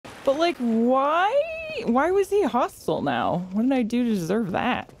But like, why? Why was he hostile now? What did I do to deserve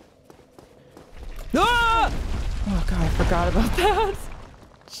that? Ah! Oh god, I forgot about that.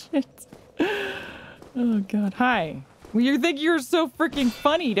 Shit. Oh god. Hi. Well, you think you're so freaking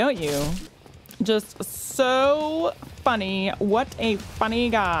funny, don't you? Just so funny. What a funny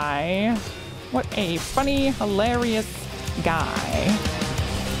guy. What a funny, hilarious guy.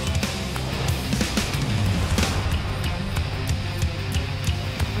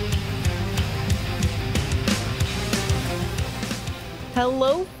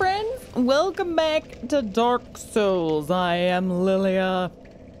 Hello, friends. Welcome back to Dark Souls. I am Lilia.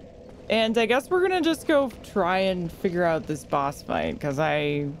 And I guess we're gonna just go try and figure out this boss fight, because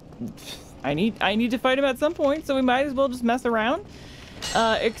I need to fight him at some point, so we might as well just mess around.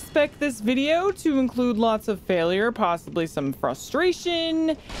 Expect this video to include lots of failure, possibly some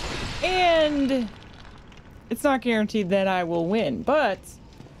frustration, and it's not guaranteed that I will win, but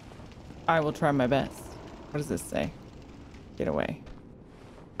I will try my best. What does this say? Get away.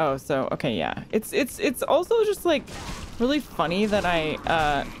 Oh, so okay, yeah. It's also just like really funny that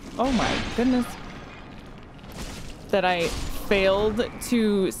oh my goodness, that I failed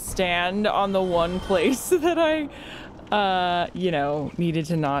to stand on the one place that I you know, needed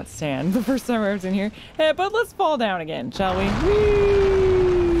to not stand the first time I was in here. But let's fall down again, shall we? Whee!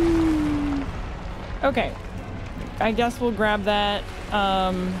 Okay, I guess we'll grab that.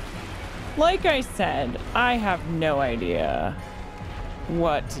 Like I said, I have no idea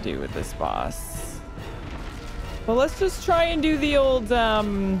what to do with this boss. But let's just try and do the old,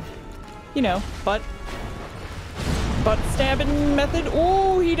 you know, butt stabbing method.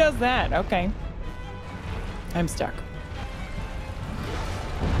 Oh, he does that. Okay. I'm stuck.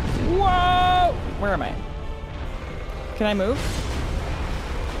 Whoa! Where am I? Can I move?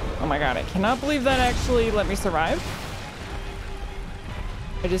 Oh my god, I cannot believe that actually let me survive.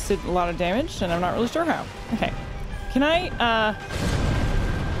 I just did a lot of damage and I'm not really sure how. Okay. Can I,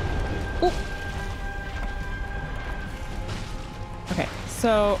 Ooh. Okay,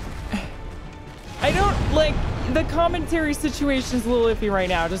 so I don't like the commentary situation is a little iffy right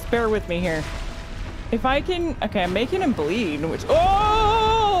now. Just bear with me here. If I can, okay, I'm making him bleed, which,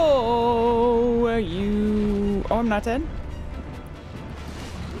 oh, I'm not dead.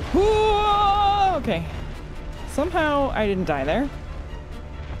 Whoa, okay. Somehow I didn't die there.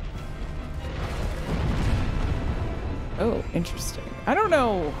 Oh, interesting. I don't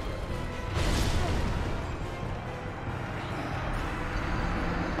know.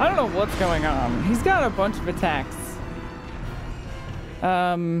 I don't know what's going on. He's got a bunch of attacks.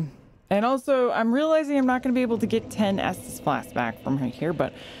 And also, I'm realizing I'm not going to be able to get 10 Estus Flasks back from right here,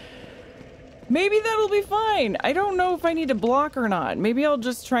 but maybe that'll be fine. I don't know if I need to block or not. Maybe I'll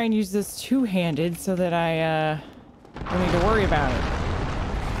just try and use this two-handed so that I don't need to worry about it.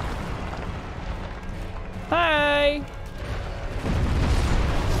 Hi!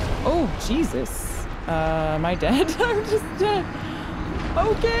 Oh, Jesus. Am I dead? I'm just dead.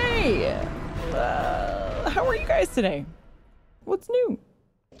 Okay. How are you guys today? What's new?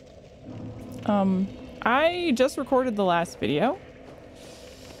 I just recorded the last video,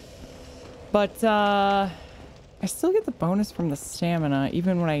 but I still get the bonus from the stamina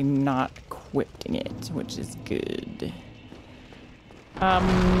even when I'm not equipping it, which is good.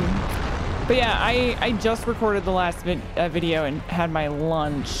 But yeah, I just recorded the last video and had my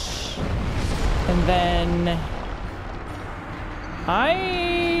lunch, and then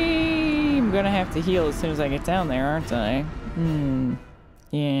I'm gonna have to heal as soon as I get down there, aren't I?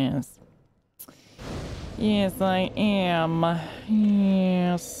 Yes. Yes, I am.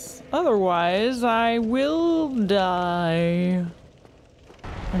 Yes. Otherwise, I will die.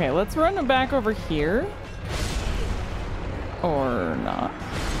 Okay, let's run back over here. Or not.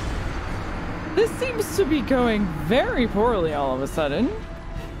 This seems to be going very poorly all of a sudden.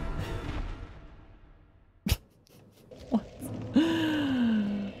 What?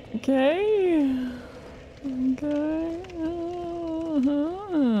 Okay. Okay.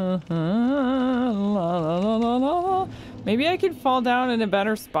 La, la, la, la, la. Maybe I could fall down in a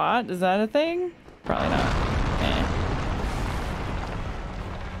better spot. Is that a thing? Probably not.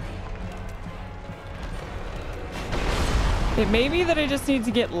 It may be that I just need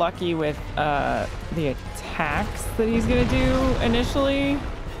to get lucky with the attacks that he's gonna do initially.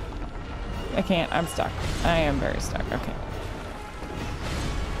 I can't. I'm stuck. I am very stuck. Okay.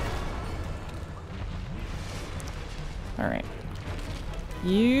 All right.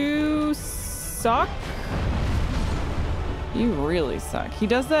 You suck. You really suck. He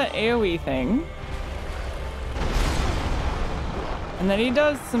does that AoE thing. And then he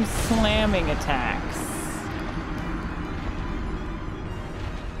does some slamming attacks.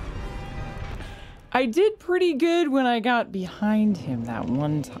 I did pretty good when I got behind him that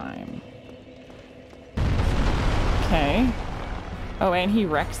one time. Okay. Oh, and he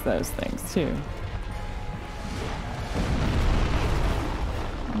wrecks those things too.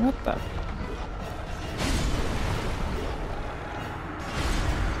 What the?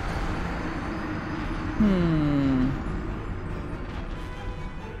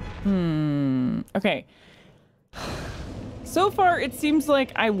 Okay. So far, it seems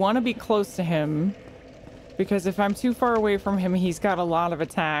like I want to be close to him because if I'm too far away from him, he's got a lot of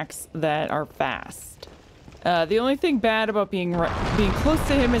attacks that are fast. The only thing bad about being close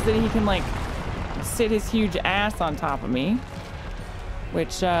to him is that he can, like, sit his huge ass on top of me,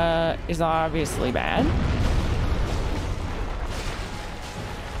 which is obviously bad.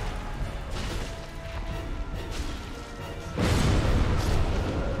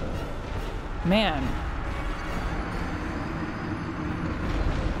 Man.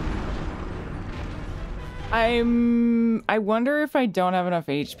 I wonder if I don't have enough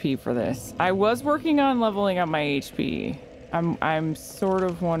HP for this. I was working on leveling up my HP. I'm sort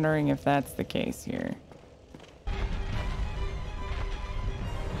of wondering if that's the case here.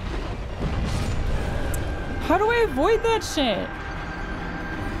 How do I avoid that shit?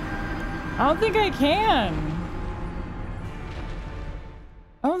 I don't think I can.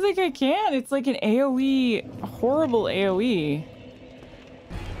 I don't think I can. It's like an AoE, a horrible AoE.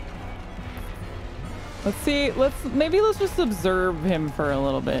 Let's see, maybe let's just observe him for a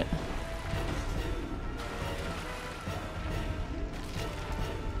little bit.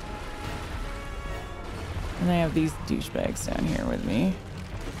 And I have these douchebags down here with me.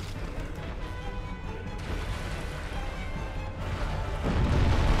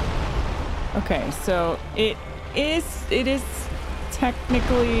 Okay, so it is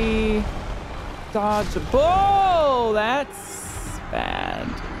technically dodgeable. That's bad.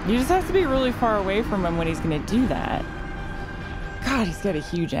 You just have to be really far away from him when he's gonna do that. God, he's got a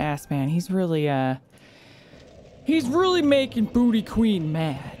huge ass, man. He's really making Booty Queen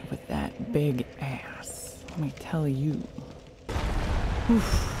mad with that big ass. Let me tell you.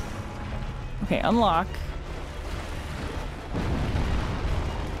 Oof. Okay, unlock.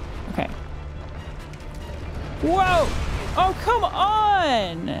 Okay. Whoa! Oh, come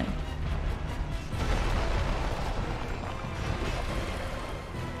on!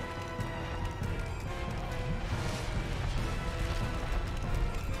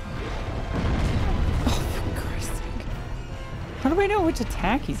 How do I know which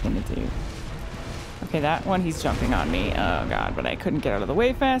attack he's gonna do? Okay, that one he's jumping on me. Oh god, but I couldn't get out of the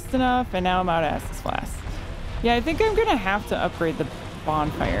way fast enough, and now I'm out of Estus Flask. Yeah, I think I'm gonna have to upgrade the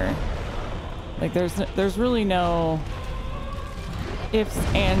bonfire. Like, there's really no ifs,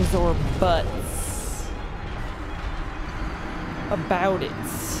 ands, or buts about it.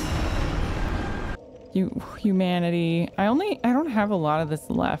 Humanity. I don't have a lot of this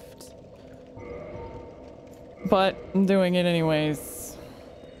left. But I'm doing it anyways.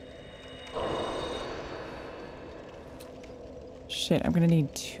 Shit, I'm gonna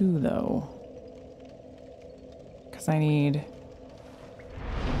need 2 though. Because I need...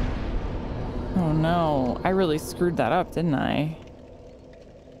 Oh no, I really screwed that up, didn't I?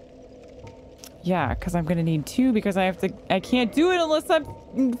 Yeah, because I'm gonna need 2 because I can't do it unless I'm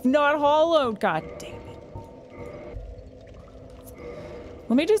not hollowed. God damn it.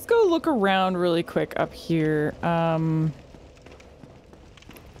 Let me just go look around really quick up here.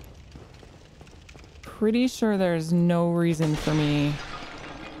 Pretty sure there's no reason for me.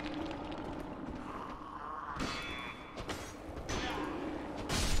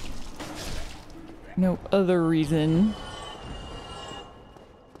 No other reason.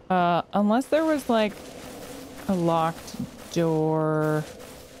 Unless there was like a locked door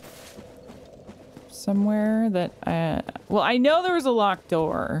somewhere that well, I know there was a locked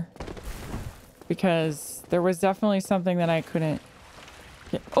door because there was definitely something that I couldn't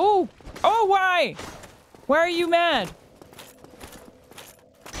get. Oh, why are you mad?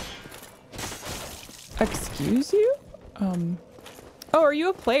 Excuse you? Oh, are you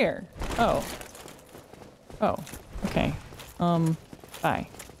a player? Oh, okay. Bye.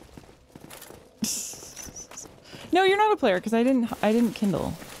 No, you're not a player because I didn't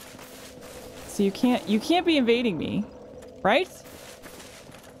kindle. So you can't be invading me, right?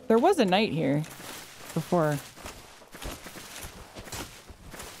 There was a knight here before.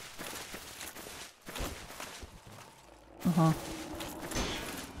 Uh-huh.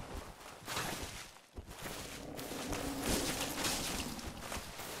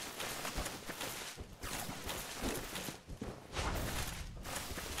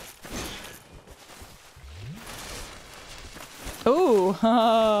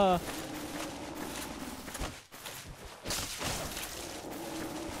 Oh,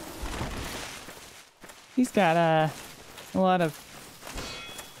 He's got a lot of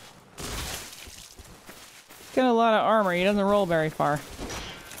armor. He doesn't roll very far.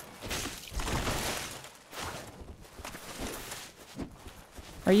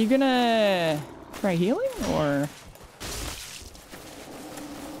 Are you gonna try healing or?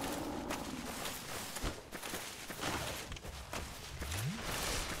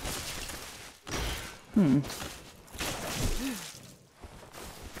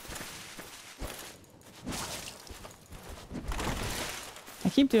 I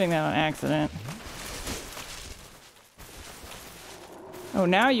keep doing that on accident. Oh,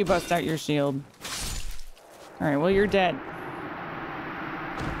 now you bust out your shield. Alright, well, you're dead.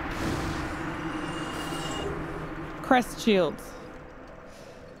 Crest shields.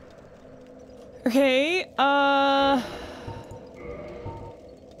 Okay,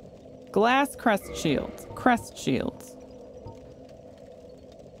 glass crest shields. Crest shields.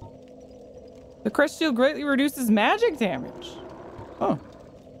 The crest shield greatly reduces magic damage. Oh.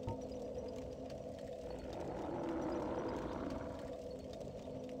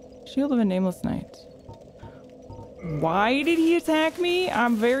 Shield of a Nameless Knight. Why did he attack me?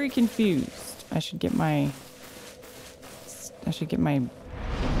 I'm very confused. I should get my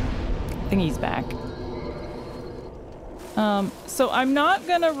thingies back. So I'm not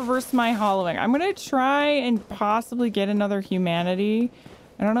gonna reverse my hollowing. I'm gonna try and possibly get another humanity.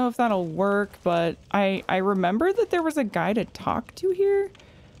 I don't know if that'll work, but I remember that there was a guy to talk to here.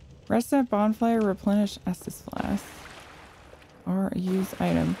 Rest at bonfire, replenish Estus flask. Or a used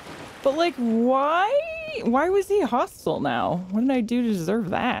item. But like, why was he hostile now? What did I do to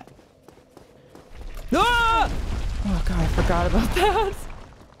deserve that? Ah! Oh god, I forgot about that.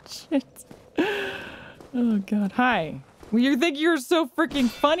 Shit. Oh god. Hi. Well, you think you're so freaking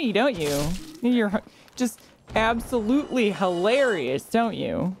funny, don't you? You're just absolutely hilarious, don't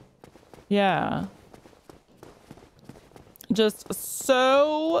you? Yeah. Just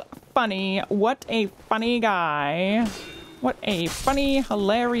so funny. What a funny guy. What a funny,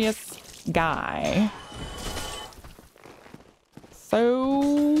 hilarious guy.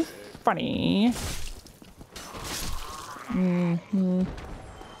 So funny. Mm-hmm.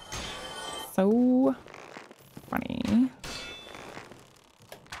 So funny.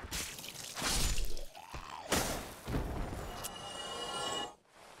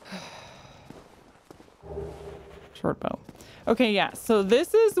 Short bow. Okay, yeah. So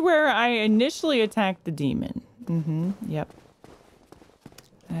this is where I initially attacked the demon. Mm-hmm. Yep.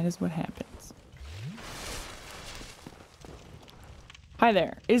 That is what happens. Hi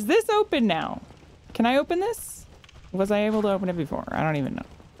there. Is this open now? Can I open this? Was I able to open it before? I don't even know.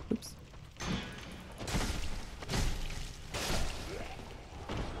 Oops.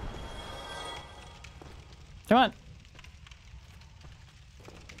 Come on.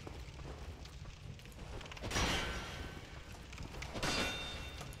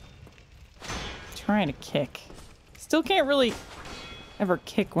 Trying to kick. Still can't really ever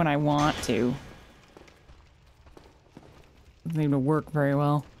kick when I want to. Doesn't even work very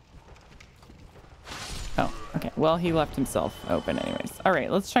well. Oh, okay. Well, he left himself open anyways. All right,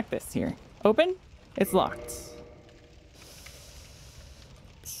 let's check this here. Open? It's locked.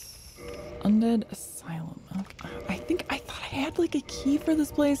 Undead Asylum. Okay. I thought I had like a key for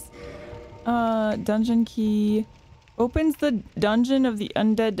this place. Dungeon key. Opens the dungeon of the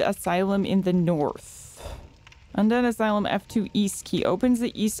Undead Asylum in the north. Undead Asylum F2 East key. Opens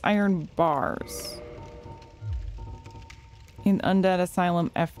the East Iron Bars. In Undead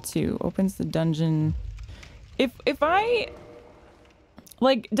Asylum F2. Opens the dungeon. If I...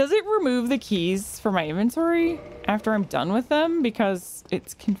 Like, does it remove the keys from my inventory after I'm done with them? Because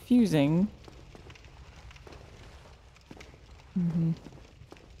it's confusing. Mm-hmm.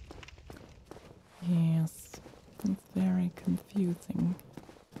 Yes. It's very confusing.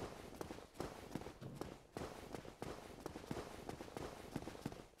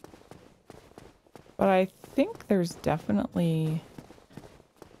 But I think there's definitely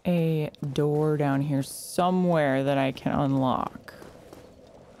a door down here somewhere that I can unlock.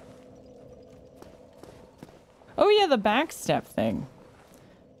 Oh yeah, the back step thing.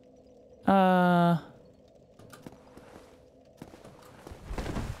 No.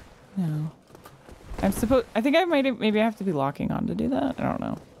 I think I maybe I have to be locking on to do that. I don't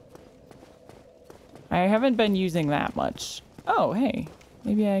know. I haven't been using that much. Oh, hey.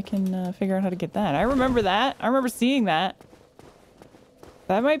 Maybe I can figure out how to get that. I remember that. I remember seeing that.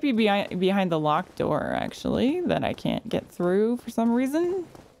 That might be behind the locked door, actually, that I can't get through for some reason.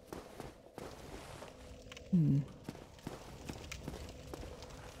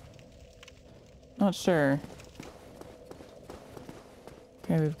 Not sure.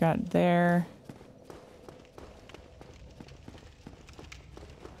 Okay, we've got there.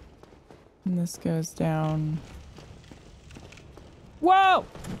 This goes down. Whoa!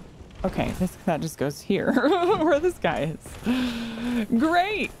 Okay, that just goes here, where this guy is.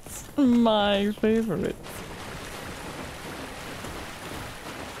 Great! My favorite.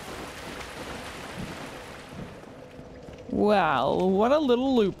 Wow, what a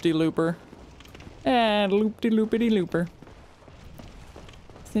little loop-de-looper. And loop-de-loopity-looper.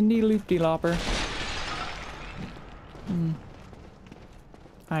 Cindy loop-de-lopper.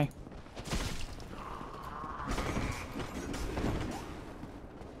 Hi.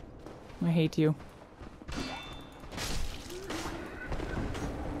 I hate you.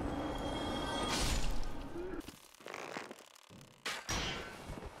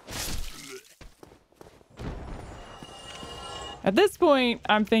 At this point,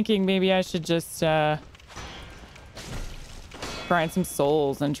 I'm thinking maybe I should just grind some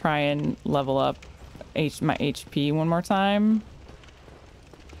souls and try and level up my HP one more time.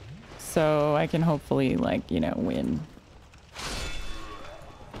 So I can hopefully, like, you know, win.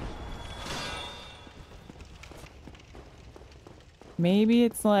 Maybe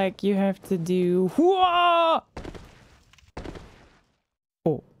it's like you have to do... Whoa!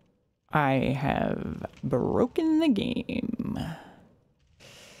 Oh, I have broken the game.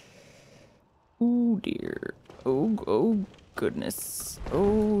 Oh dear. Oh goodness.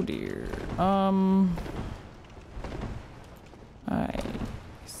 Oh dear. I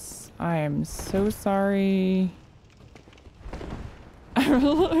am so sorry.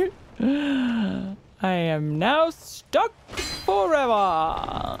 I am now stuck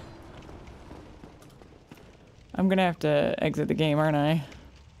forever. I'm gonna have to exit the game, aren't I?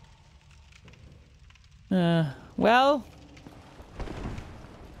 Well,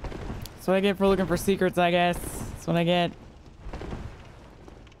 that's what I get for looking for secrets, I guess. That's what I get.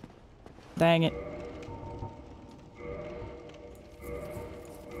 Dang it.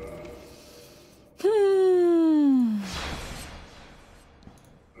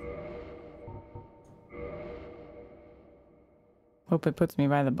 Hope it puts me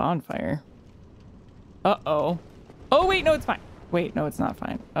by the bonfire. Uh-oh. Oh, wait, no, it's fine. Wait, no, it's not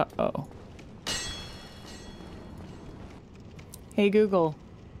fine. Uh-oh. Hey, Google.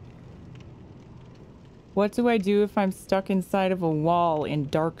 What do I do if I'm stuck inside of a wall in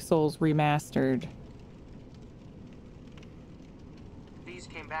Dark Souls Remastered? These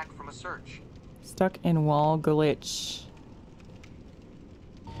came back from a search. Stuck in wall glitch.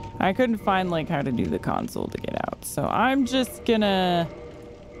 I couldn't find, like, how to do the console to get out, so I'm just gonna...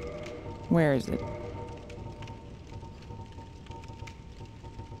 Where is it?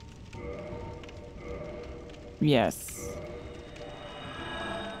 Yes.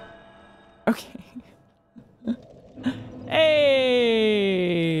 Okay.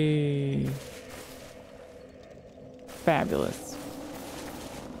 Hey! Fabulous.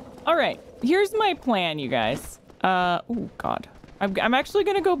 All right, here's my plan, you guys. Oh, God. I'm actually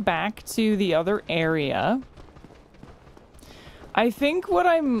going to go back to the other area. I think what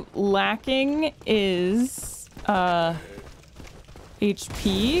I'm lacking is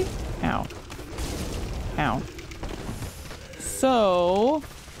HP. Ow. Ow. So...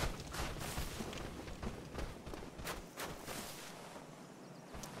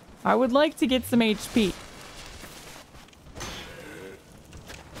 I would like to get some HP.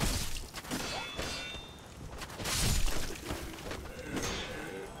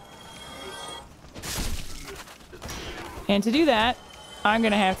 And to do that, I'm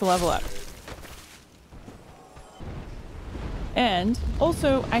gonna have to level up. And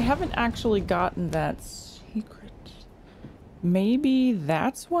also, I haven't actually gotten that secret. Maybe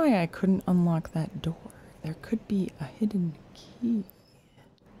that's why I couldn't unlock that door. There could be a hidden key.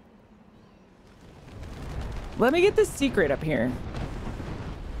 Let me get this secret up here.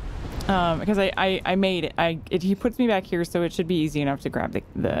 Because I made it. He puts me back here, so it should be easy enough to grab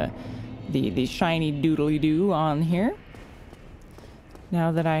the shiny doodly doo on here.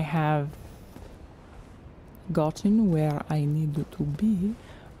 Now that I have gotten where I need to be,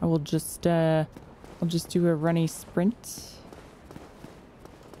 I will just I'll just do a runny sprint.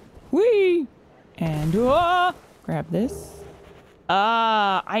 Whee! And grab this.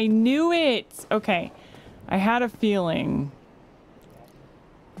 Ah, I knew it. Okay. I had a feeling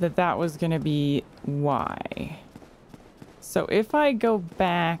that that was going to be why. So if I go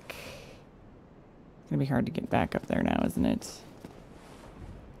back... It's going to be hard to get back up there now, isn't it?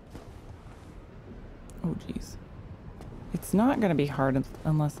 Oh, jeez. It's not going to be hard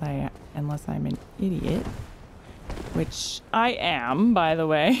unless I'm an idiot. Which I am, by the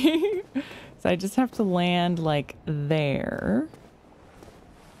way. So I just have to land, like, there.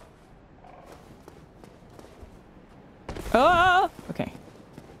 Oh! Okay.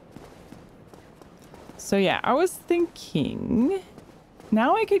 So yeah, I was thinking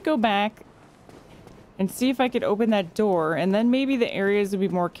now I could go back and see if I could open that door, and then maybe the areas would be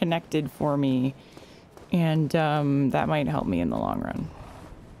more connected for me, and that might help me in the long run.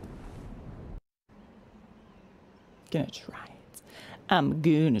 Gonna try it. I'm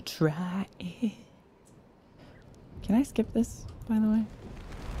gonna try it. Can I skip this, by the way?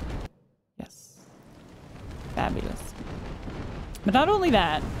 Yes. Fabulous. But not only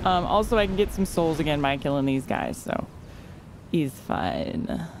that, also I can get some souls again by killing these guys, so he's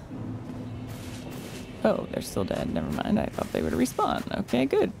fine. Oh, they're still dead. Never mind. I thought they would respawn. Okay,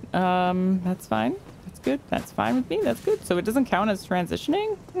 good. That's fine. That's good. That's fine with me. That's good. So it doesn't count as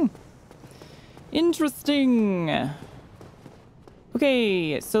transitioning? Interesting.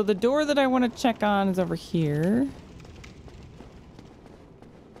 Okay, so the door that I want to check on is over here.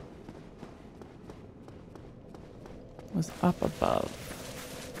 Was up above.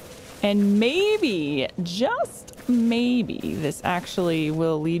 And maybe, just maybe, this actually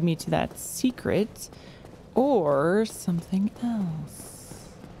will lead me to that secret or something else.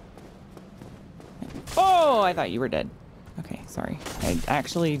 Oh, I thought you were dead. Okay, sorry. I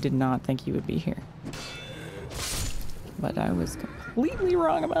actually did not think you would be here. But I was completely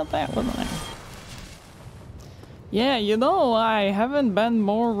wrong about that, wasn't I? Yeah, you know, I haven't been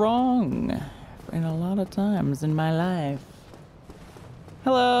more wrong in a lot of times in my life.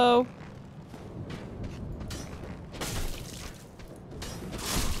 Hello.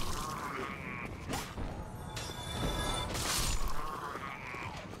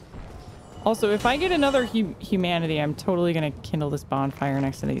 Also, if I get another humanity, I'm totally gonna kindle this bonfire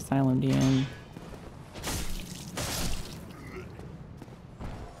next to the Asylum DM.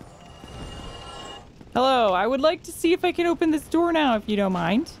 Hello, I would like to see if I can open this door now, if you don't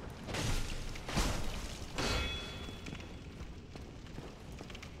mind.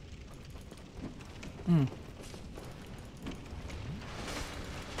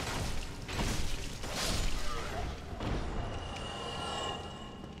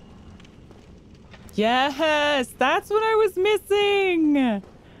 Yes, that's what I was missing.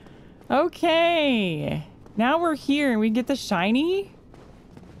 Okay. Now we're here and we get the shiny.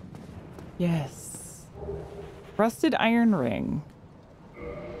 Yes. Rusted iron ring.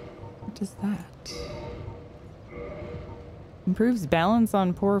 What is that? Improves balance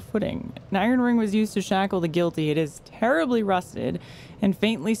on poor footing. An iron ring was used to shackle the guilty. It is terribly rusted and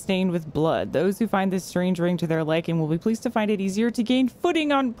faintly stained with blood. Those who find this strange ring to their liking will be pleased to find it easier to gain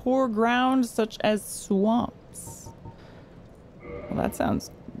footing on poor ground, such as swamps. Well, that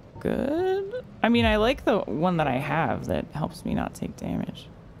sounds good. I mean, I like the one that I have that helps me not take damage.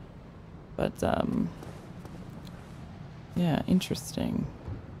 But, yeah, interesting.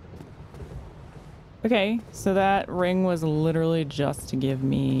 Okay, so that ring was literally just to give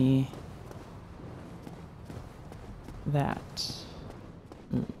me that.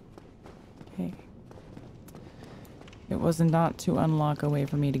 Okay. It was not to unlock a way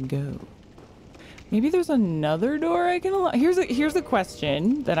for me to go. Maybe there's another door I can unlock. Here's a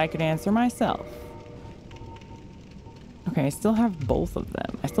question that I could answer myself. Okay, I still have both of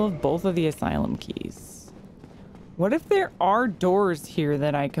them. I still have both of the asylum keys. What if there are doors here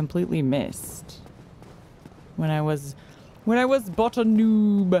that I completely missed? When I was but a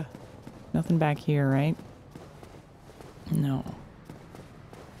noob. Nothing back here, right? No.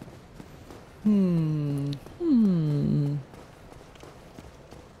 I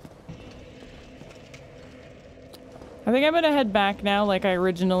think I'm gonna head back now like I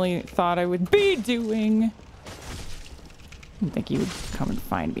originally thought I would be doing. I didn't think you would come and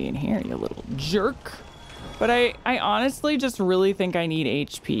find me in here, you little jerk. But I honestly just really think I need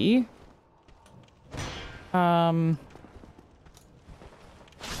HP.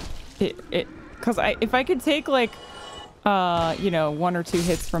 Cause if I could take like, you know, 1 or 2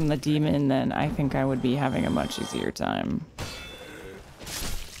 hits from the demon, then I think I would be having a much easier time.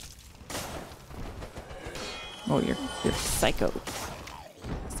 Oh, you're psycho.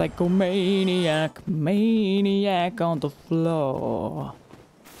 Psychomaniac, maniac on the floor.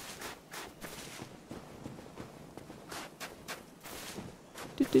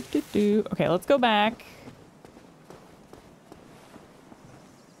 Okay, let's go back.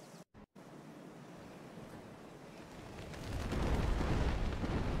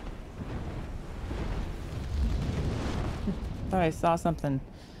 Thought I saw something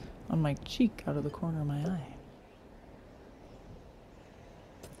on my cheek out of the corner of my eye.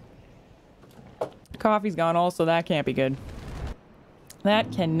 Coffee's gone also, that can't be good.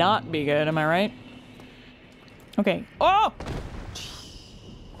 That cannot be good, am I right? Okay. Oh!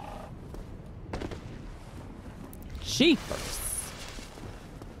 Jeepers.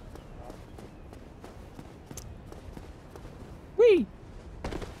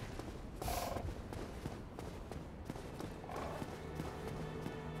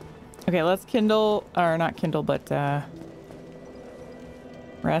 Okay, let's kindle, or not kindle, but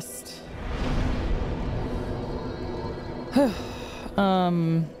rest.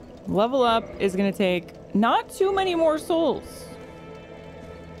 Level up is gonna take not too many more souls.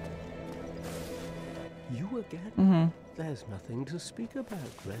 You again? There's nothing to speak about,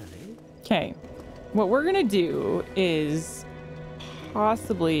 really. Okay, what we're gonna do is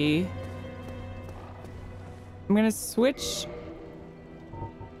possibly I'm gonna switch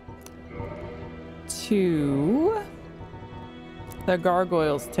to the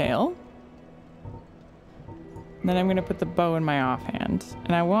gargoyle's tail. And then I'm gonna put the bow in my offhand.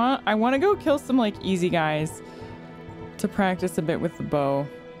 And I want to go kill some like easy guys to practice a bit with the bow.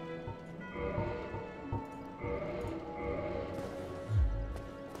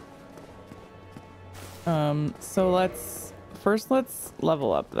 So let's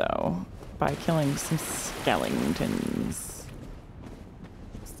level up though by killing some skeletons.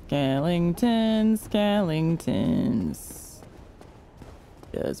 Skeletons.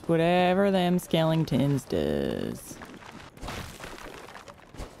 Does whatever them skeletons does.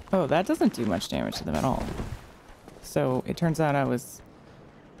 Oh, that doesn't do much damage to them at all. So it turns out I was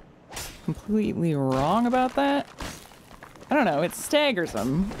completely wrong about that. I don't know, it staggers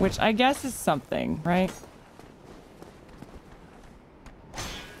them, which I guess is something, right?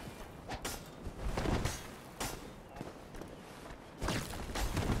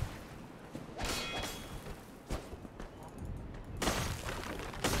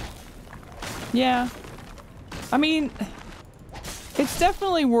 Yeah. I mean, it's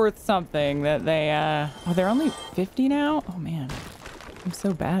definitely worth something that they, oh, they're only 50 now? Oh man, I'm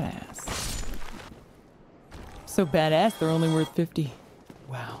so badass. So badass, they're only worth 50.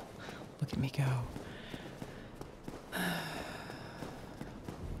 Wow, look at me go.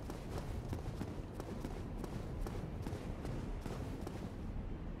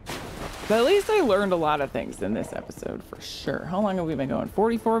 But at least I learned a lot of things in this episode for sure. How long have we been going?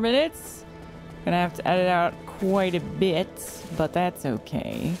 44 minutes? Gonna have to edit out quite a bit, but that's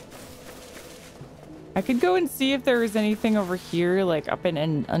okay. I could go and see if there is anything over here, like up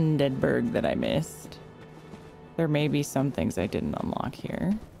in Undeadburg that I missed. There may be some things I didn't unlock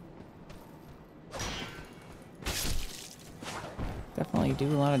here. Definitely do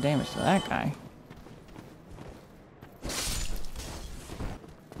a lot of damage to that guy.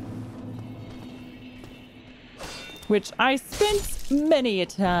 Which I spent many a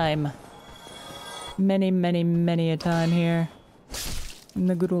time. Many a time here. In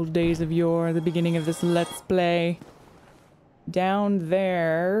the good old days of yore, the beginning of this Let's Play. Down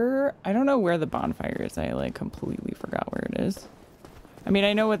there, I don't know where the bonfire is. I like completely forgot where it is. I mean,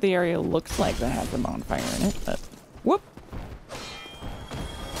 I know what the area looks like that has a bonfire in it, but whoop.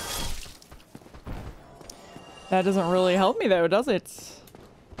 That doesn't really help me though, does it?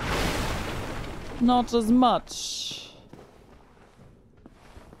 Not as much.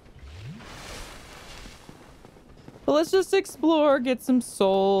 But let's just explore, get some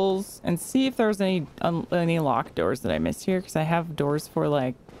souls, and see if there's any locked doors that I missed here, because I have doors for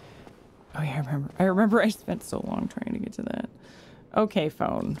like... Oh yeah, I remember I spent so long trying to get to that. Okay,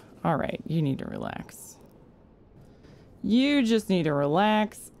 phone. Alright, you need to relax. You just need to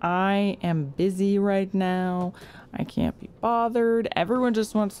relax. I am busy right now. I can't be bothered. Everyone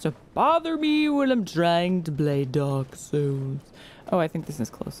just wants to bother me when I'm trying to play Dark Souls. Oh, I think this is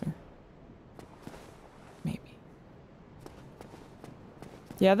closer. Maybe.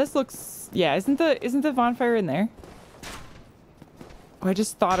 Yeah, this looks... Yeah, isn't the bonfire in there? Oh, I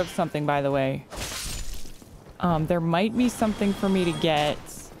just thought of something, by the way. There might be something for me to get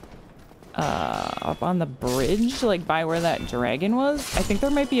up on the bridge, like by where that dragon was. I think there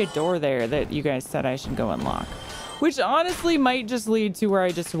might be a door there that you guys said I should go unlock. Which honestly might just lead to where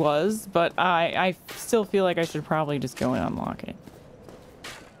I just was, but I still feel like I should probably just go and unlock it.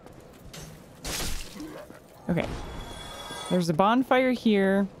 Okay. There's a bonfire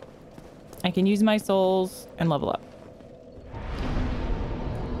here. I can use my souls and level up.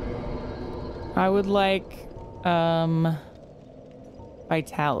 I would like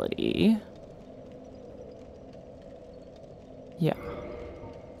vitality. Yeah.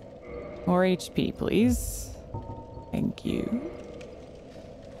 More HP, please. Thank you.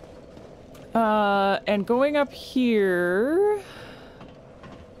 And going up here,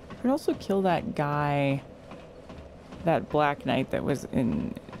 I could also kill that guy, that Black Knight that was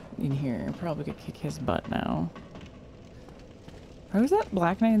in here. Probably could kick his butt now. Why was that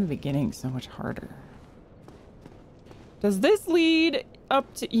Black Knight in the beginning so much harder? Does this lead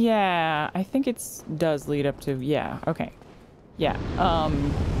up to... Yeah, I think it does lead up to... Yeah, okay. Yeah,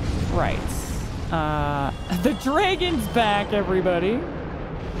 right. The dragon's back, everybody.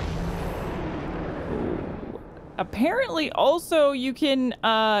 apparently also you can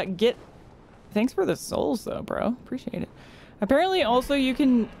get... Thanks for the souls though, bro. Appreciate it. Apparently also you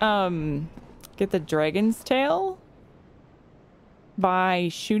can get the dragon's tail by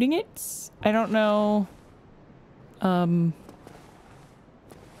shooting it. I don't know.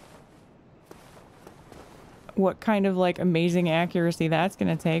 What kind of like amazing accuracy that's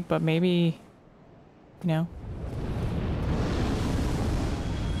gonna take, but maybe, you know.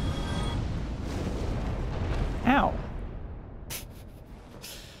 Ow.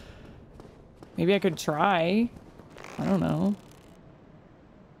 Maybe I could try. I don't know.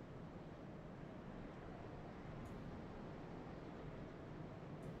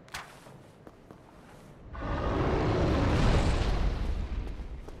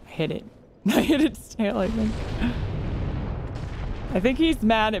 Hit it. I hit its tail, I think. I think he's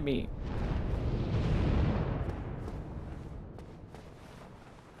mad at me.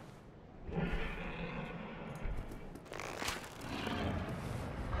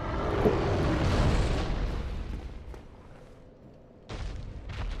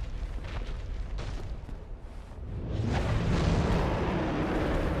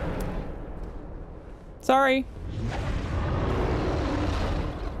 Sorry.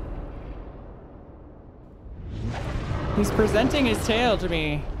 He's presenting his tail to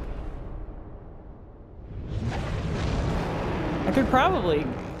me. I could probably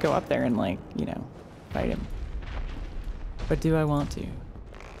go up there and, like, you know, fight him. But do I want to?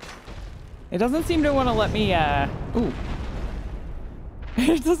 It doesn't seem to want to let me, ooh.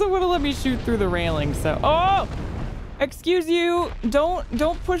 It doesn't want to let me shoot through the railing, so... Oh! Excuse you!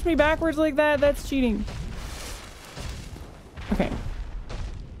 Don't push me backwards like that. That's cheating. Okay.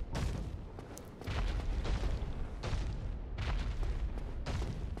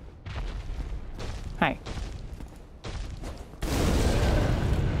 Hi.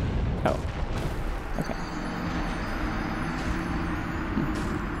 Oh. Okay.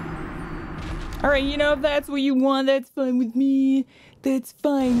 All right, you know, if that's what you want, that's fine with me. That's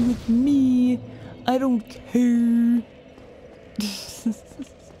fine with me. I don't care.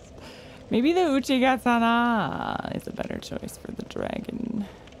 Maybe the Uchigatana is a better choice for the dragon.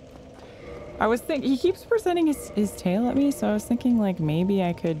 I was thinking, he keeps presenting his tail at me, so I was thinking, like, maybe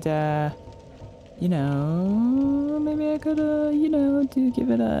I could, you know, maybe I could, you know,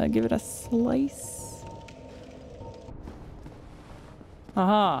 give it a slice.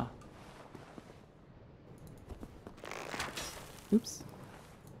 Aha. Oops.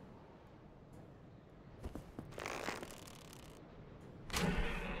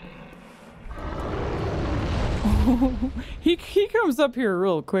 He comes up here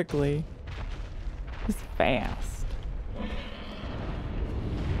real quickly. He's fast.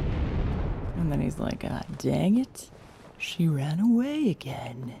 And then he's like, ah, dang it. She ran away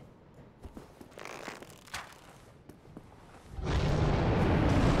again.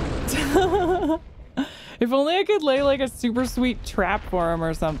 If only I could lay like a super sweet trap for him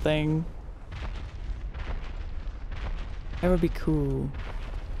or something. That would be cool.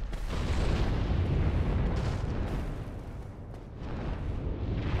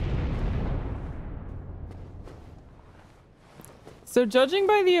 So judging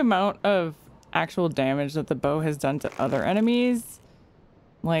by the amount of actual damage that the bow has done to other enemies,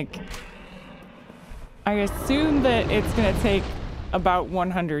 like, I assume that it's gonna take about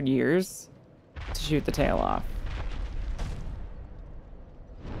 100 years to shoot the tail off.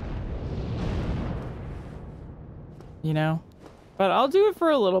 You know? But I'll do it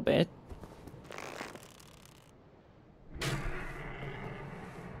for a little bit.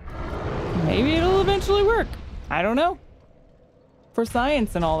 Maybe it'll eventually work. I don't know. For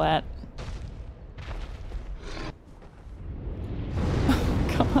science and all that. Oh,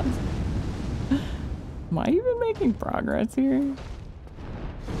 God. Am I even making progress here?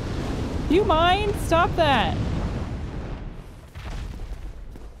 Do you mind? Stop that.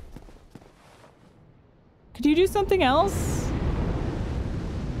 Could you do something else?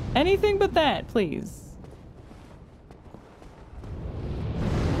 Anything but that, please.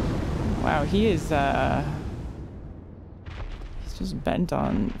 Wow, he is, he's just bent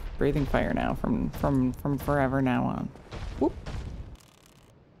on breathing fire now from forever now on. Whoop.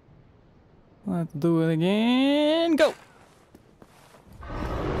 Let's do it again. Go.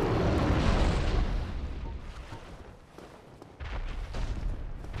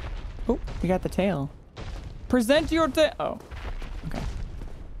 Oh, we got the tail. Present your tail. Oh, okay.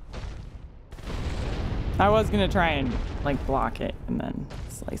 I was gonna try and like block it and then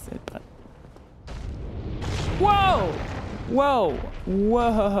slice it, but. Whoa! Whoa!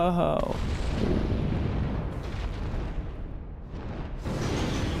 Whoa!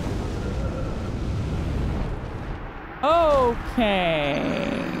 Okay,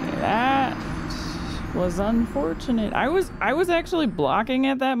 that was unfortunate. I was actually blocking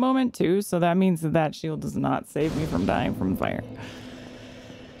at that moment too, so that means that that shield does not save me from dying from fire.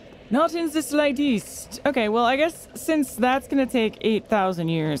 Not in the slightest. Okay, well, I guess since that's gonna take 8,000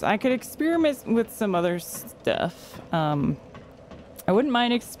 years, I could experiment with some other stuff. I wouldn't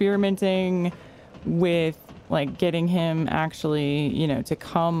mind experimenting with, like, getting him actually, you know, to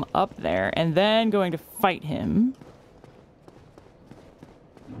come up there and then going to fight him.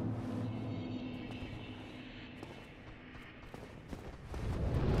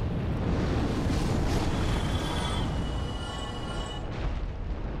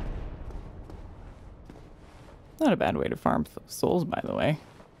 Not a bad way to farm souls, by the way.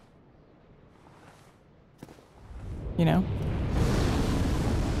 You know?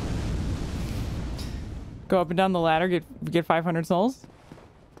 Go up and down the ladder, get 500 souls.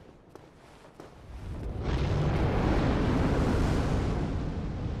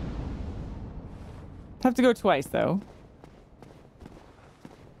 Have to go twice, though.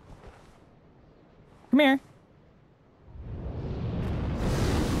 Come here.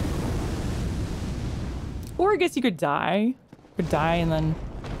 Or I guess you could die. Could die and then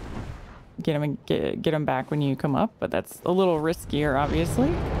get him back when you come up, but that's a little riskier,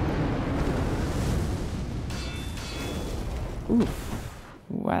 obviously. Oof.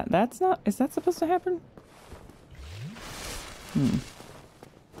 What? That's not... Is that supposed to happen?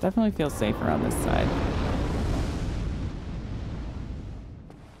 Definitely feels safer on this side.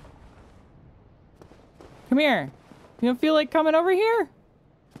 Come here. You don't feel like coming over here?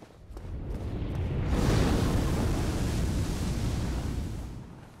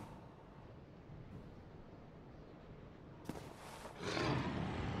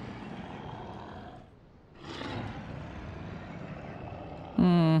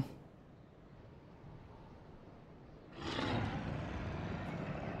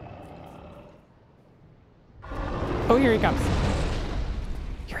 Oh, here he comes.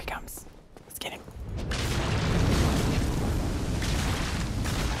 Here he comes. Let's get him.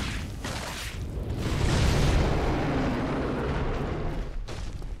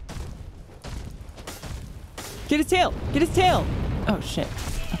 Get his tail! Get his tail! Oh, shit.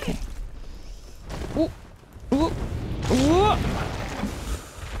 Okay. Ooh. Ooh. Ooh.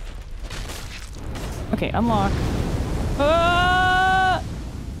 Okay, unlock.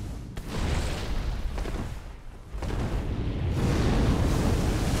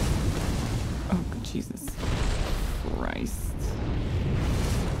 Jesus Christ.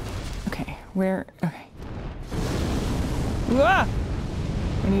 Okay, where? Okay. Ah!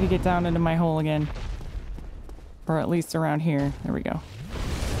 I need to get down into my hole again. Or at least around here. There we go.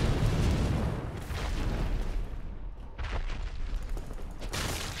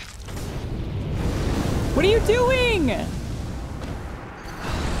 What are you doing?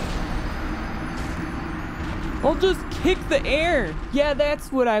 I'll just kick the air. Yeah, that's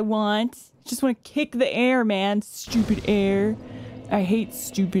what I want. Just want to kick the air, man. Stupid air. I hate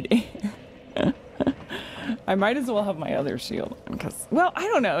stupid air. I might as well have my other shield on because, well, I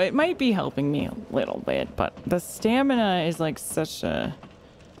don't know. It might be helping me a little bit, but the stamina is like such a,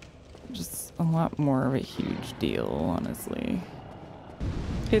 just a lot more of a huge deal, honestly.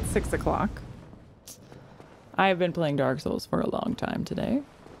 It's 6 o'clock. I have been playing Dark Souls for a long time today.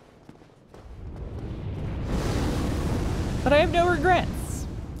 But I have no regrets.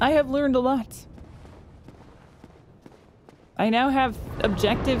 I have learned a lot. I now have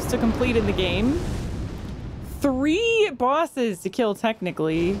objectives to complete in the game. 3 bosses to kill,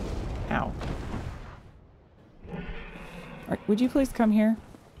 technically. Ow. Right, would you please come here?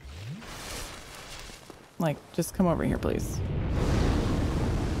 Like, just come over here, please.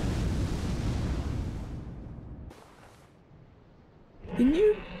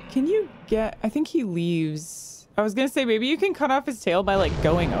 Can you get... I think he leaves... I was gonna say, maybe you can cut off his tail by, like,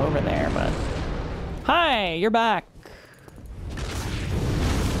 going over there, but... Hi, you're back.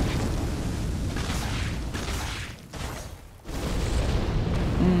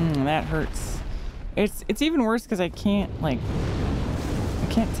 That hurts. It's even worse because I can't, like... I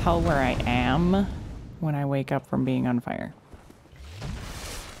can't tell where I am when I wake up from being on fire.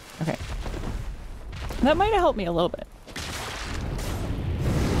 Okay. That might have helped me a little bit.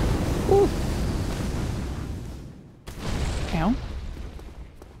 Ooh. Ow.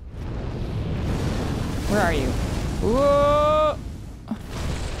 Where are you? Whoa!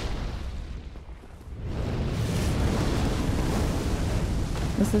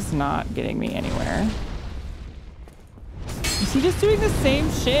 This is not getting me anywhere. Is he just doing the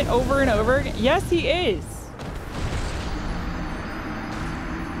same shit over and over again? Yes, he is.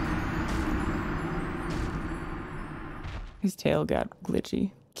 His tail got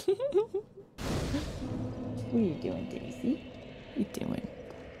glitchy. What are you doing, Daisy? What are you doing?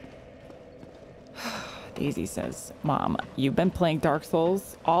 Daisy says, Mom, you've been playing Dark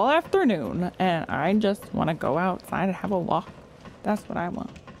Souls all afternoon, and I just want to go outside and have a walk. That's what I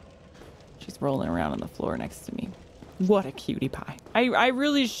want. She's rolling around on the floor next to me. What a cutie pie. I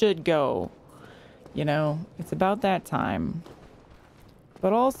really should go. You know, it's about that time.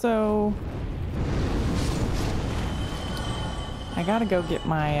 But also, I gotta go get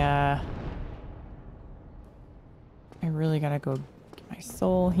my, I really gotta go get my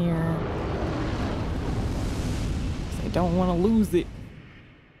soul here. I don't want to lose it.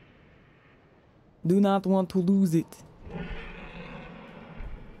 Do not want to lose it.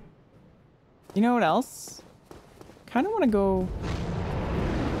 You know what else? Kind of want to go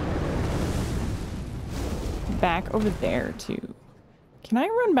back over there too. Can I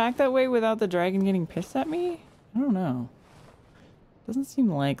run back that way without the dragon getting pissed at me? I don't know. Doesn't seem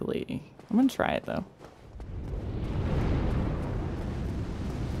likely. I'm gonna try it though.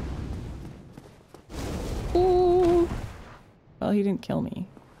 Ooh. Well, he didn't kill me.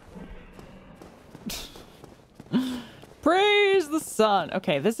 Praise the sun.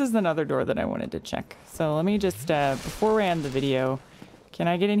 Okay, this is another door that I wanted to check. So let me just, before we end the video, can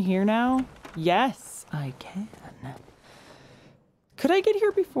I get in here now? Yes, I can. Could I get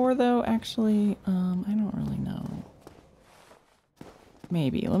here before though, actually? I don't really know.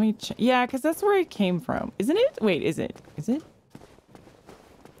 Maybe, let me check. Yeah, because that's where I came from. Isn't it? Wait, is it? Is it?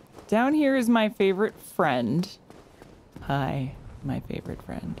 Down here is my favorite friend. Hi, my favorite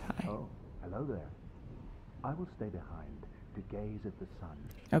friend. Hi. Oh, hello there. I will stay behind to gaze at the sun.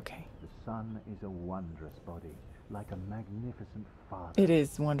 Okay. The sun is a wondrous body, like a magnificent father. It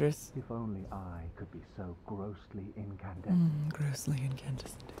is wondrous. If only I could be so grossly incandescent. Grossly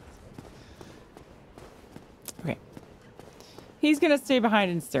incandescent. Okay. He's gonna stay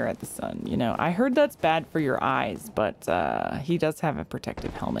behind and stare at the sun. You know, I heard that's bad for your eyes, but he does have a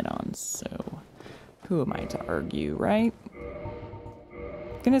protective helmet on, so who am I to argue, right?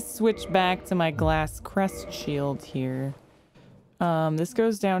 Gonna switch back to my glass crest shield here. This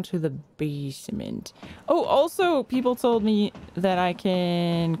goes down to the basement. Oh, also, people told me that I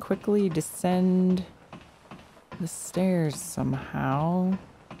can quickly descend the stairs somehow.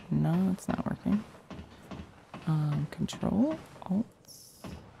 No, it's not working. Control, Alt,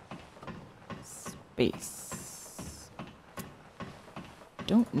 space.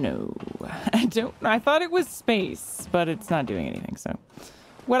 Don't know. I thought it was space, but it's not doing anything, so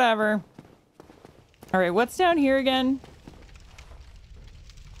whatever. All right, what's down here again?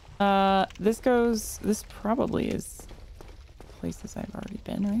 This probably is places I've already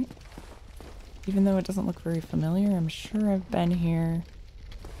been, right? Even though it doesn't look very familiar, I'm sure I've been here.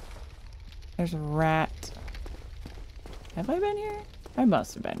 There's a rat. Have I been here? I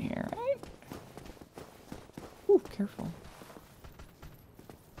must have been here, right? Ooh, careful.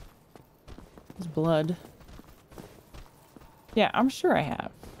 There's blood. Yeah, I'm sure I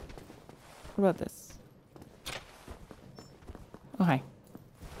have. What about this? Oh, hi.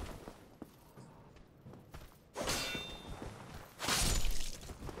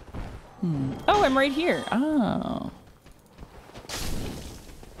 Oh, I'm right here. Oh.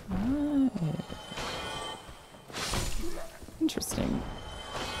 Oh. Interesting.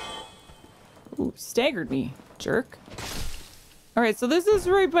 Ooh, staggered me, jerk. All right, so this is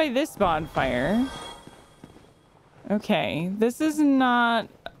right by this bonfire. Okay, this is not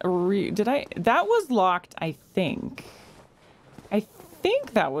that was locked, I think. I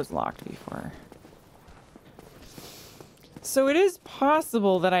think that was locked before. So it is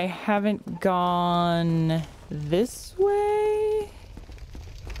possible that I haven't gone this way.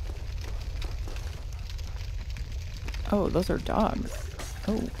 Oh, those are dogs.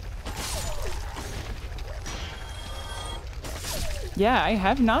 Oh. Yeah, I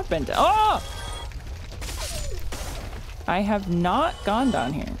have not been to— oh! I have not gone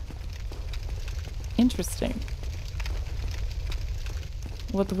down here. Interesting.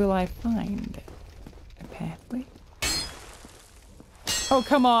 What will I find? A pathway? Oh,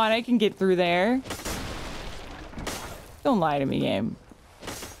 come on. I can get through there. Don't lie to me, game.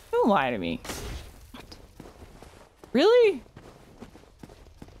 Don't lie to me. What? Really?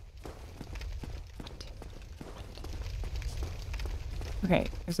 Okay,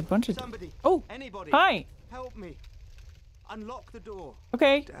 there's a bunch of— Somebody. oh, Anybody. hi. Help me. Unlock the door.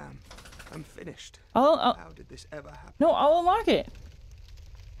 Okay. Damn. I'm finished. I'll How did this ever happen? no, I'll unlock it.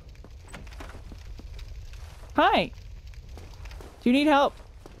 Hi. Do you need help?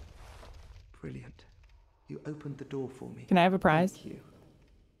 Brilliant. You opened the door for me. Can I have a prize? Thank you.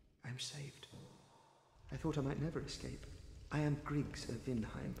 I'm saved. I thought I might never escape. I am Griggs of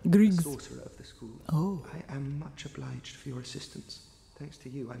Vinheim, Griggs. sorcerer of the school. Oh. I am much obliged for your assistance. Thanks to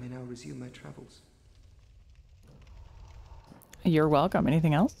you, I may now resume my travels. You're welcome.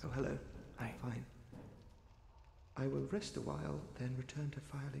 Anything else? Oh, hello. Hi. Fine. I will rest a while, then return to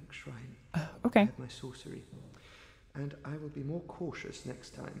Firelink Shrine. I Okay. have my sorcery. And I will be more cautious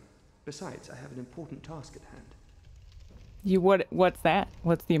next time. Besides, I have an important task at hand. What's that?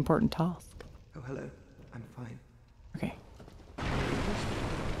 What's the important task? Oh, hello. I'm fine. Okay. I will rest a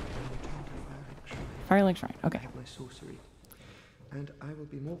while, then return to Firelink Shrine. Firelink Shrine. I Okay. have my sorcery. And I will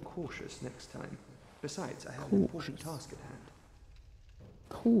be more cautious next time. Besides, I have an important task at hand.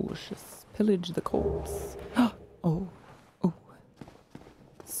 Cautious. Pillage the corpse. Oh. Oh.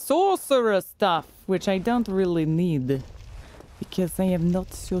 Sorcerer stuff, which I don't really need. Because I am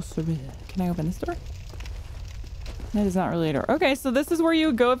not sorcerer. Can I open this door? That is not really a door. Okay, so this is where you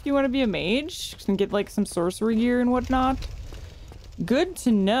would go if you want to be a mage. And get like some sorcery gear and whatnot. Good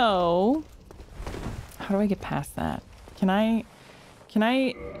to know. How do I get past that? Can I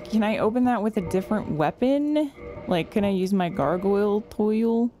open that with a different weapon? Like, can I use my gargoyle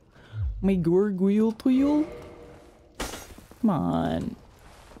tool? My gargoyle tool? Come on.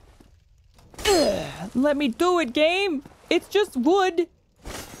 Ugh, let me do it, game! It's just wood!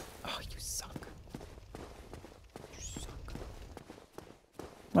 Oh, you suck. You suck.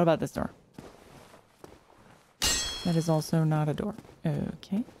 What about this door? That is also not a door.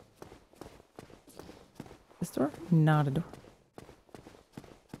 Okay. This door? Not a door.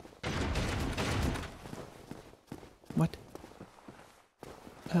 What?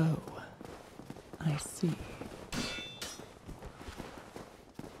 Oh, I see.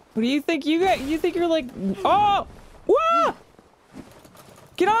 What do you think you got? You think you're like, oh, whoa!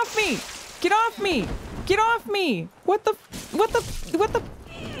 Get off me! Get off me! Get off me! What the?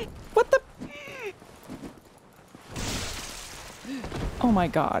 Oh my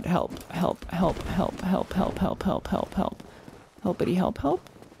God! Help! Help! Help! Help! Help! Help! Help! Help! Help! Help! Helpity! Help! Help!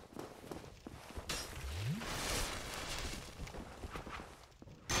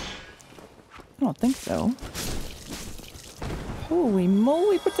 I don't think so. Holy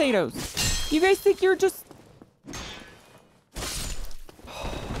moly potatoes. You guys think you're just...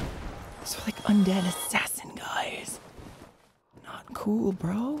 So like undead assassin guys. Not cool,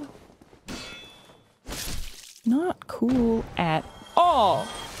 bro. Not cool at all.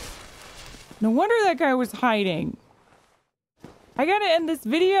 No wonder that guy was hiding. I gotta end this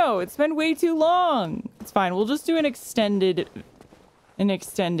video. It's been way too long. It's fine. We'll just do an extended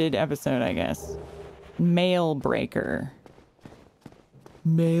episode, I guess. Mail breaker.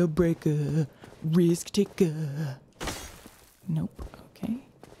 Mail breaker. Risk taker. Nope. Okay.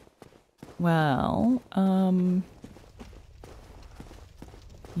 Well,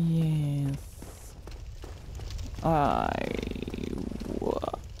 yes.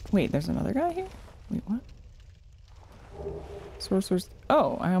 Wait, there's another guy here? Wait, what? Sorcerer's...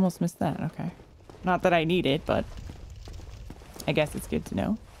 Oh, I almost missed that. Okay. Not that I need it, but I guess it's good to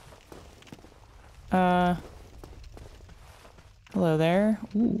know. Hello there.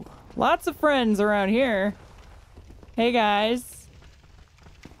 Ooh, lots of friends around here. Hey, guys.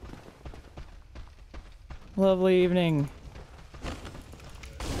 Lovely evening.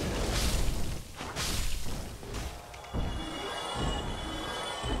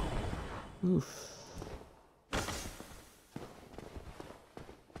 Oof.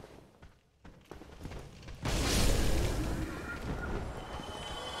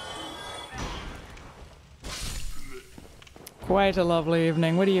 Quite a lovely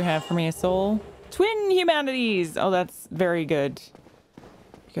evening. What do you have for me, soul? Twin humanities! Oh, that's very good.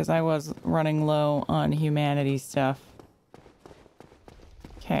 Because I was running low on humanity stuff.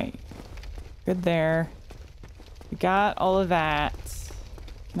 Okay. Good there. We got all of that.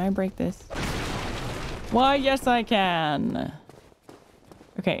 Can I break this? Why, yes I can.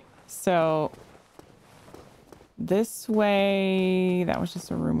 Okay, so... This way... That was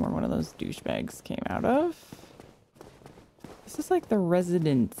just a room where one of those douchebags came out of. This is like the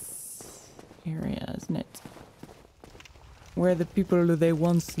residence area, isn't it? Where the people they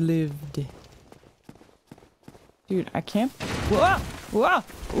once lived. Dude, I can't... Whoa! Whoa!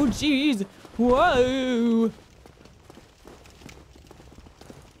 Oh, jeez! Whoa!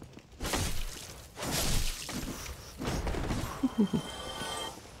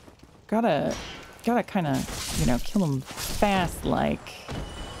 Gotta kind of, you know, kill them fast, like.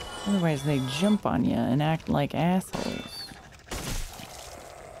 Otherwise they jump on you and act like assholes.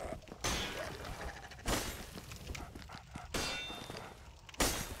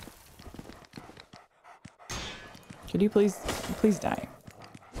 Could you please die?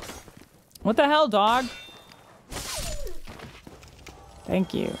 What the hell, dog?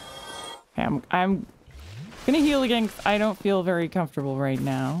 Thank you. Okay, I'm gonna heal again because I don't feel very comfortable right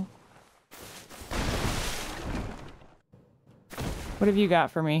now. What have you got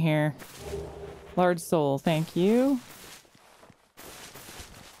for me here? Large soul, thank you.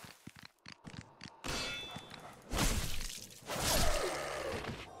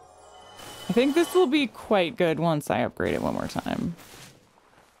 I think this will be quite good once I upgrade it one more time,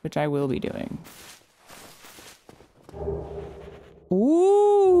 which I will be doing.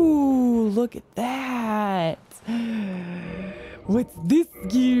 Ooh, look at that. What's this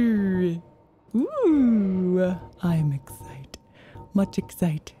gear? Ooh, I'm excited. Much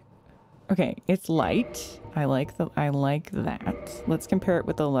excited. Okay, it's light. I like that. Let's compare it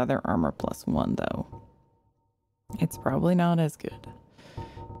with the leather armor +1 though. It's probably not as good.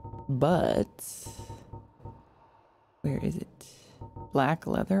 But where is it? Black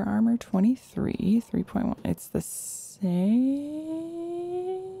leather armor 23, 3.1. It's the same.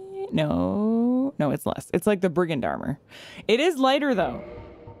 No, it's less. It's like the brigand armor. It is lighter though.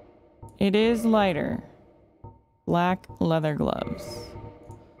 It is lighter. Black leather gloves.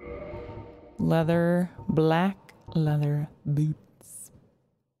 Black leather boots.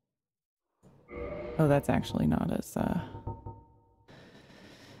 Oh, that's actually not as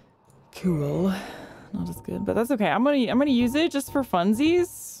cool. Not as good, but that's okay. I'm gonna use it just for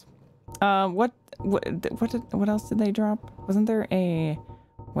funsies. What else did they drop? Wasn't there a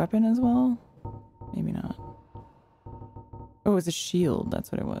weapon as well? Maybe not. Oh, it was a shield.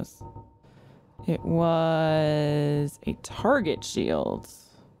 That's what it was. It was a target shield.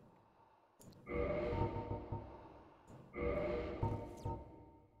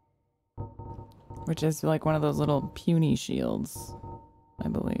 Which is like one of those little puny shields, I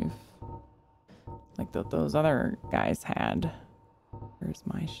believe. Like those other guys had. Where's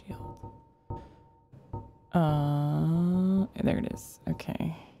my shield? There it is.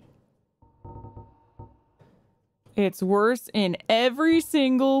 Okay. It's worse in every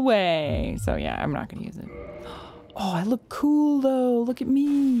single way. So yeah, I'm not gonna use it. Oh, I look cool though. Look at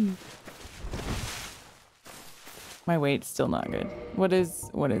me. My weight's still not good. What is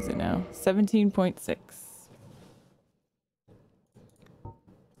it now? 17.6.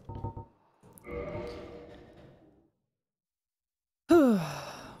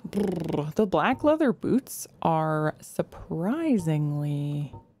 The black leather boots are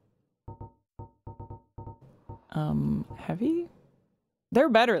surprisingly heavy. They're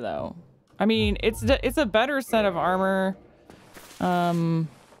better though. I mean, it's a better set of armor,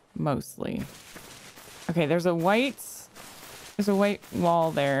 mostly. Okay, there's a white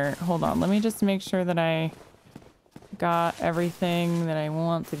wall there. Hold on, let me just make sure that I got everything that I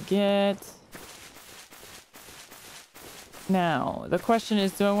want to get. Now, the question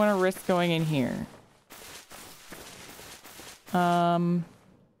is, do I want to risk going in here?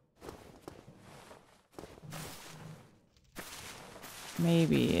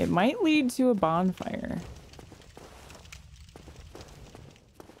 Maybe. It might lead to a bonfire.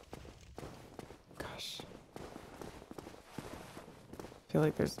 Gosh. I feel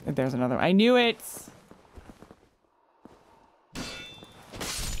like there's another one. I knew it!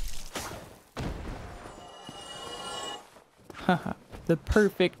 Haha. The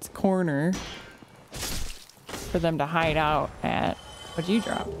perfect corner for them to hide out at. What'd you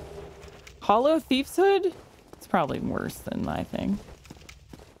drop? Hollow Thief's Hood? It's probably worse than my thing.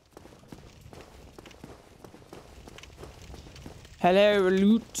 Hello,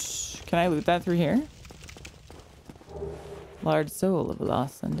 loot. Can I loot that through here? Large soul of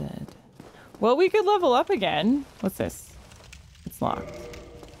lost undead. Well, we could level up again. What's this? It's locked.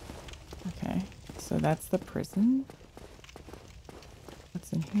 Okay, so that's the prison.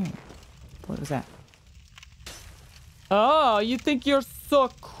 What's in here? What was that? Oh, you think you're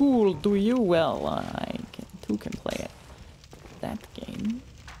so cool, do you? Well, I too can play it. That game.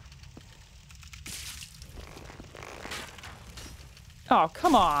 Oh,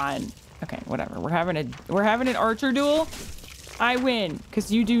 come on. Okay, whatever. We're having an archer duel. I win because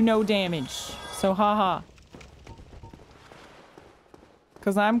you do no damage. So haha.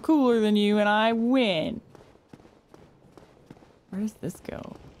 Because I'm cooler than you and I win. Where does this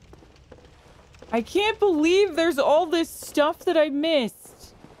go? I can't believe there's all this stuff that I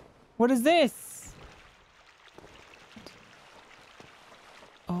missed. What is this?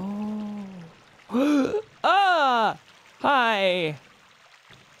 Oh. Ah! Hi.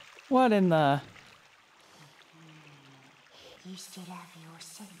 What in the... You still have your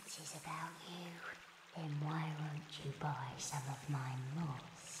senses about you. Then why won't you buy some of my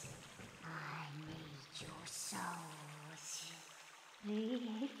moss? I need your souls.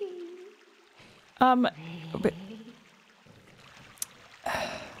 But...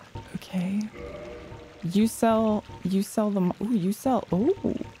 Okay. You sell them. Ooh, you sell.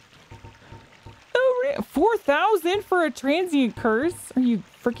 Ooh. Oh, 4,000 for a transient curse? Are you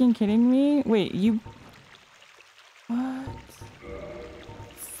freaking kidding me? Wait, you. What?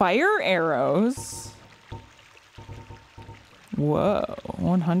 Fire arrows? Whoa.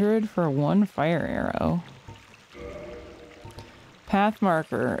 100 for one fire arrow. Path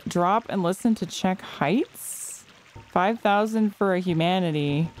marker. Drop and listen to check heights? 5,000 for a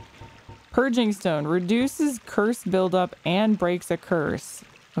humanity. Purging stone. Reduces curse buildup and breaks a curse.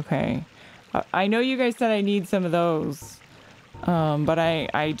 Okay. I know you guys said I need some of those. But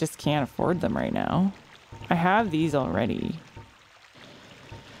I just can't afford them right now. I have these already.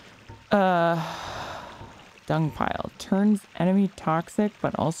 Dung pile. Turns enemy toxic,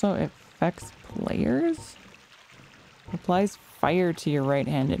 but also affects players? Applies fire to your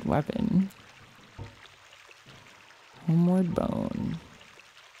right-handed weapon. Homeward bone.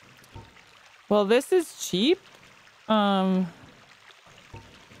 Well, this is cheap. Warm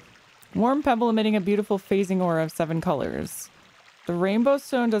pebble emitting a beautiful phasing aura of 7 colors. The rainbow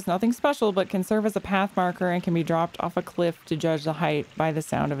stone does nothing special, but can serve as a path marker and can be dropped off a cliff to judge the height by the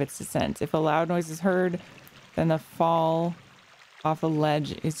sound of its descent. If a loud noise is heard, then the fall off a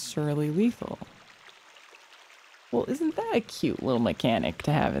ledge is surely lethal. Well, isn't that a cute little mechanic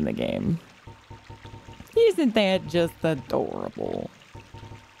to have in the game? Isn't that just adorable?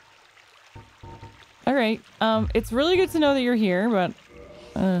 All right. It's really good to know that you're here, but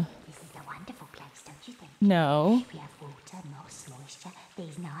This is a wonderful place, don't you think? no. We have water, moss, moisture,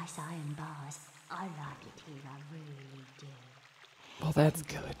 these nice iron bars. I like it here, I really do. Well, that's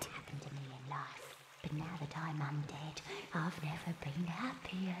Things good. that happened to me in life, but now that I'm undead, I've never been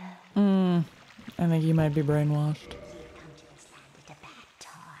happier. I think you might be brainwashed. You've come to this land at a bad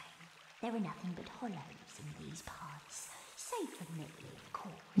time. There are nothing but hollows in these parts. Save for me, of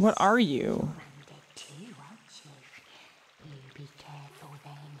course. What are you? You're undead too, aren't you? You be careful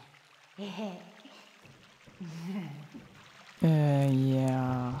then.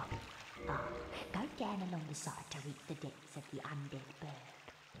 Yeah. Go down along the side to reach the depths of the undead bird.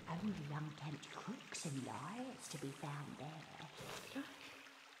 Only unkempt crooks and liars to be found there.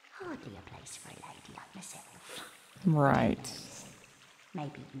 Hardly a place for a lady like myself. Right.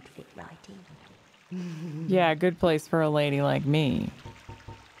 Maybe you'd fit right in. Yeah, good place for a lady like me.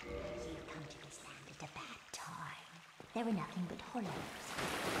 You've come to this land at a bad time. There are nothing but hollows.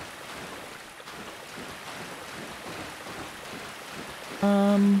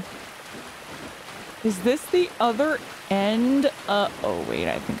 Is this the other end? Oh wait,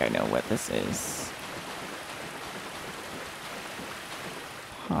 I think I know what this is.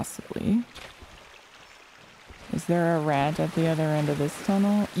 Possibly. Is there a rat at the other end of this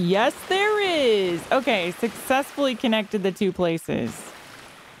tunnel? Yes, there is! Okay, successfully connected the two places.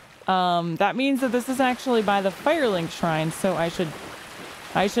 That means that this is actually by the Firelink Shrine, so I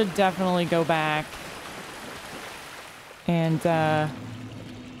should definitely go back. And,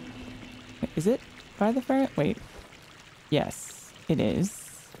 is it by the fire? Wait. Yes, it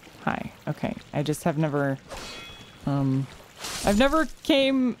is. Hi. Okay. I just have never, I've never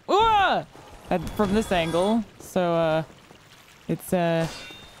came from this angle, so it's a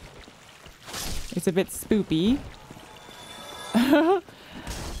bit spoopy.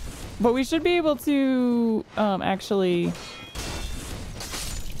 But we should be able to actually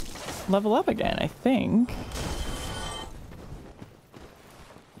level up again, I think.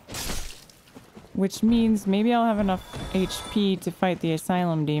 Which means maybe I'll have enough HP to fight the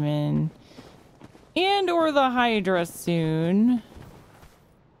Asylum Demon and or the Hydra soon.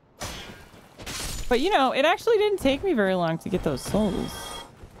 But you know, it actually didn't take me very long to get those souls.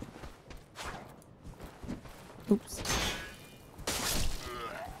 Oops.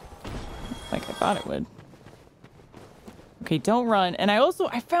 Like I thought it would. Okay, don't run. And I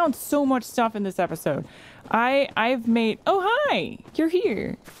found so much stuff in this episode. I've made... Oh, hi! You're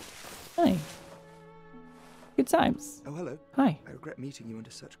here. Hi. Good times. Oh, hello. Hi. I regret meeting you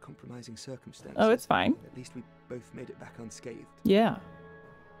under such compromising circumstances. Oh, it's fine. At least we both made it back unscathed. Yeah.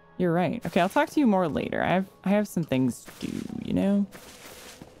 You're right. Okay, I'll talk to you more later. I have some things to do, you know?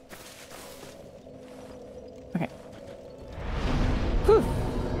 Okay. Whew.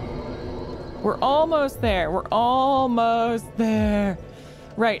 We're almost there. We're almost there.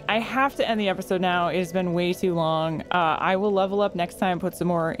 Right, I have to end the episode now. It has been way too long. I will level up next time, put some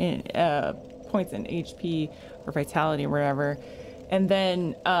more in points in HP or vitality or whatever. And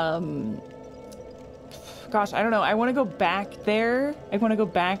then, gosh, I don't know. I want to go back there. I want to go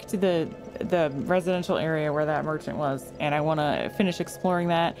back to the residential area where that merchant was. And I want to finish exploring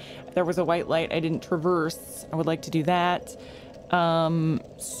that. There was a white light I didn't traverse. I would like to do that.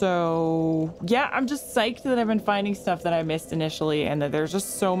 So yeah, I'm just psyched that I've been finding stuff that I missed initially and that there's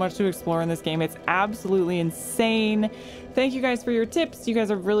just so much to explore in this game. It's absolutely insane. Thank you guys for your tips. You guys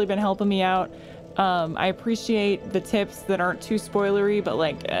have really been helping me out. I appreciate the tips that aren't too spoilery, but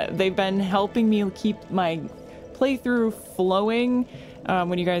like they've been helping me keep my playthrough flowing.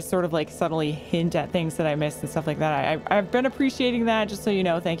 When you guys sort of like subtly hint at things that I missed and stuff like that. I've been appreciating that, just so you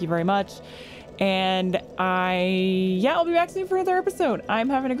know. Thank you very much. And I'll be back soon for another episode. I'm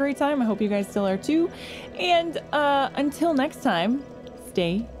having a great time. I hope you guys still are too. And until next time,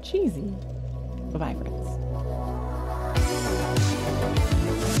 stay cheesy. Bye-bye, friends.